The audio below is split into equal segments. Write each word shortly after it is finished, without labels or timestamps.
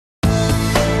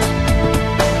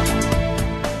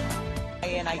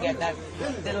get that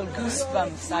little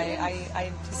goosebumps.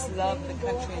 I just love the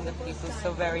country and the people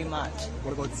so very much.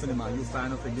 What about cinema? Are you a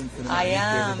fan of Indian cinema? I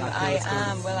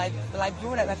am. Well, I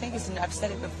brought up, I think I've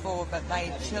said it before, but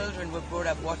my children were brought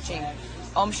up watching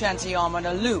Om Shanti Om on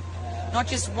a loop. Not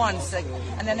just once,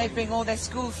 and then they bring all their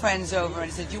school friends over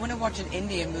and say, do you want to watch an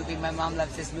Indian movie? My mom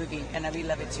loves this movie, and I really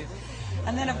love it too.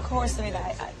 And then, of course, I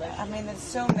mean, there's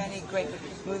so many great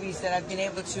movies that I've been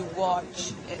able to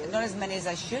watch, not as many as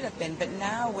I should have been, but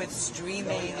now with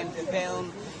streaming and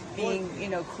film being,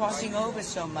 crossing over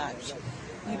so much,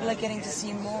 people are getting to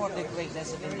see more of the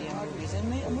greatness of Indian movies.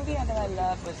 And a movie that I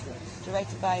love was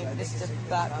directed by Mr.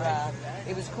 Batra.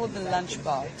 It was called The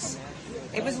Lunchbox.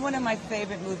 It was one of my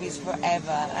favorite movies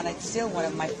forever, and it's still one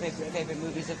of my favorite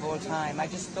movies of all time. I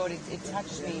just thought it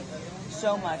touched me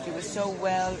so much. It was so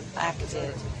well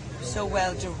acted, so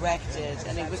well directed,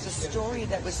 and it was a story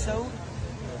that was so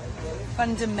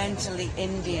fundamentally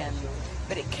Indian,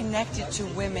 but it connected to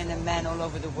women and men all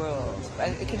over the world.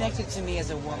 It connected to me as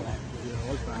a woman.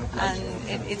 And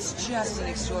it's just an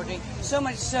extraordinary, so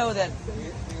much so that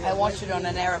I watched it on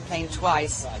an aeroplane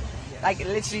twice. Like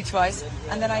literally twice,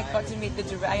 and then I got to meet the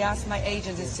director. I asked my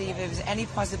agent to see if there was any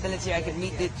possibility I could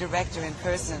meet the director in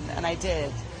person, and I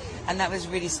did, and that was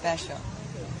really special.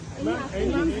 Any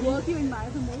actors work you admire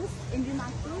the most? Indian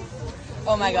actors?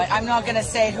 Oh my God, I'm not going to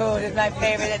say who is my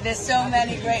favorite. There's so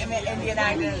many great Indian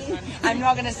actors. I'm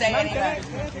not going to say anyone.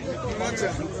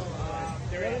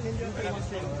 There are Indian famous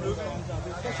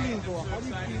especially in Goa. How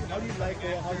do you like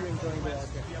Goa? How do you enjoy Goa?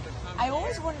 I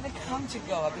always wanted to come to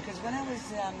Goa because when I was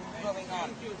growing up,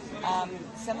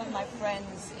 some of my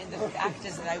friends, the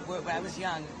actors that I worked when I was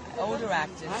young, older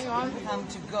actors, would come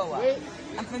to Goa.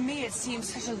 And for me, it seemed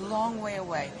such a long way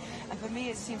away. And for me,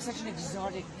 it seemed such an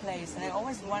exotic place. And I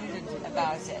always wondered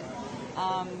about it.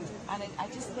 I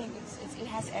just think it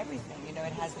has everything.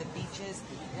 It has the beaches,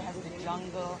 it has the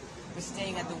jungle. We're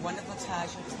staying at the wonderful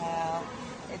Taj Hotel.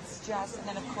 It's just, and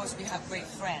then of course we have great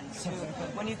friends who,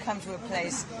 when you come to a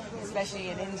place, especially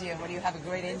in India, when you have a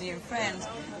great Indian friend,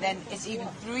 then it's even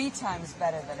 3 times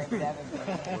better than it would ever be.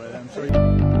 Well, I'm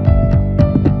sure